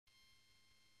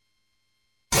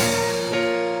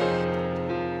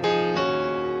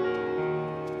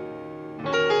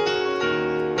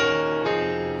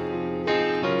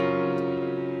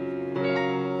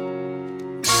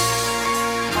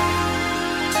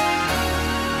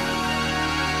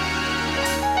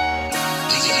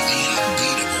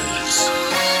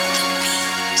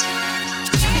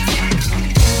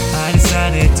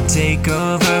take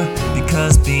over,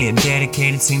 because being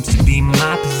dedicated seems to be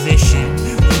my position.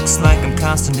 Looks like I'm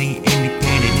constantly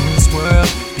independent in this world,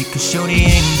 because shorty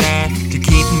ain't there to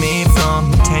keep me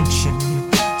from attention.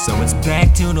 So it's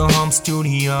back to the home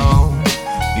studio,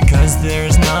 because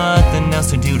there's nothing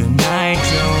else to do tonight,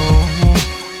 Joe.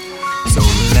 So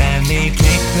let me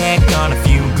kick back on a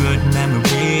few good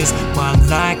memories while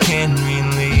I can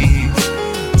relieve.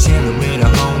 Chillin' with the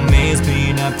homies,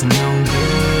 being up to no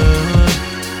good,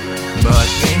 but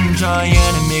enjoying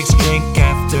a mixed drink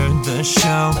after the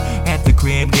show. At the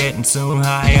crib, getting so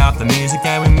high off the music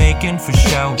that we're making for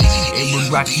show. It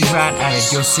would rock you right out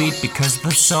of your seat, because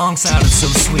the song sounded so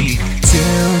sweet.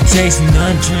 Still chasing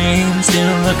the dream,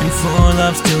 still looking for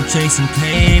love, still chasing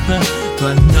paper,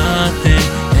 but nothing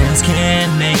else can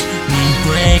make me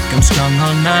break. I'm strong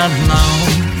all night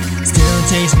long. Still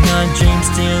chasing the dream,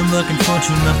 still looking for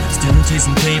true love, still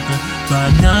chasing paper, but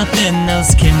nothing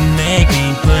else can make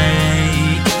me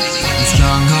break. I'm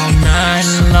strong all night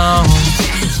long.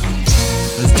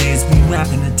 Those days we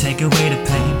rapping to take away the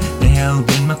pain. The hell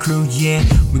with my crew, yeah,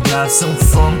 we got so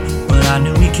fun, but I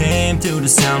knew we came to the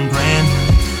sound brand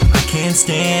new. I can't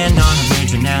stand on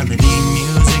originality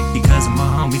music, because I'm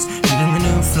always feeling the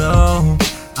new flow.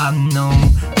 I know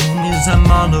homies I'm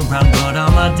all around, but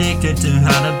I'm addicted to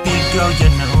how the beat go, you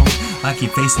know. I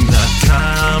keep facing the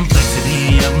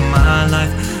complexity of my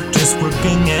life, just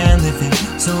working and living.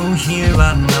 So here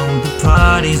I know the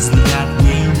parties that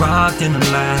we rocked in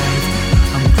life.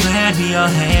 I'm glad we all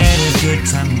had a good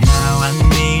time. Now I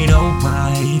need a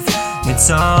wife.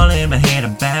 It's all in my head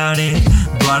about it,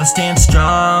 but I stand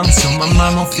strong so my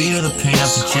mom won't feel the pain of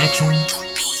rejection.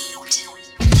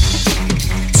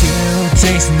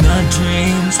 Chasing the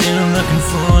dream, still looking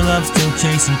for love, still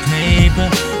chasing paper,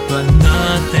 but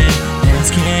nothing else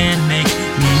can make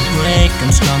me break.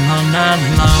 I'm strong all night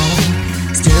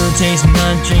long. Still chasing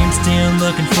the dream, still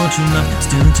looking for true love,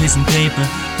 still chasing paper,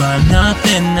 but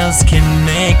nothing else can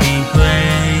make me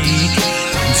break.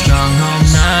 I'm strong all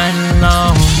night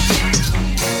long.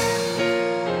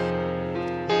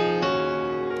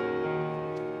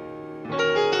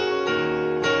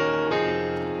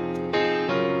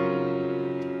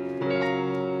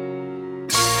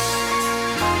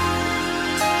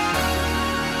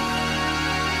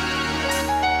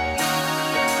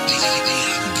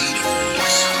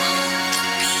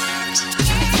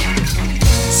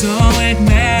 So it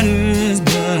matters,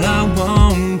 but I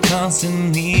won't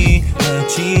constantly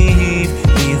achieve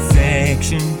the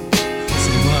affection.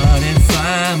 So what if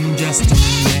I'm just a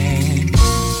man?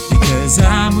 Because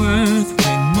I'm worth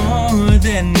way more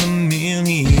than a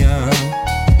million.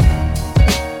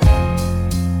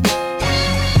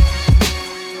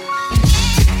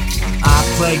 I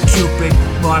play Cupid,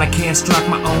 but I can't strike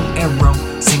my own arrow.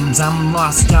 Seems I'm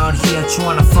lost out here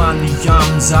trying to find the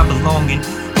arms I belong in.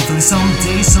 Hopefully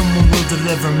someday someone will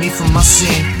deliver me from my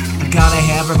sin. I gotta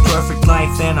have a perfect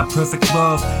life and a perfect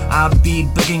love. I'll be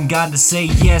begging God to say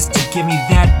yes, to give me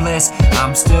that bliss.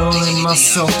 I'm still in my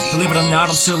soul, believe it or not,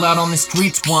 I'm still out on the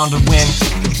streets wandering.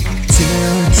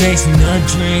 Still chasing the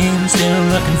dream, still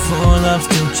looking for love,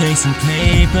 still chasing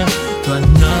paper, but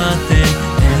nothing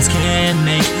else can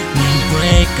make me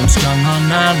break. I'm strong all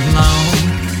night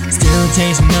long. Still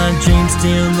chasing the dream,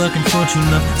 still looking for true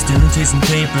love, still chasing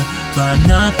paper, but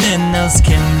nothing else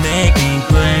can make me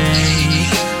break.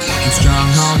 I'm strong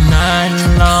all night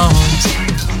long.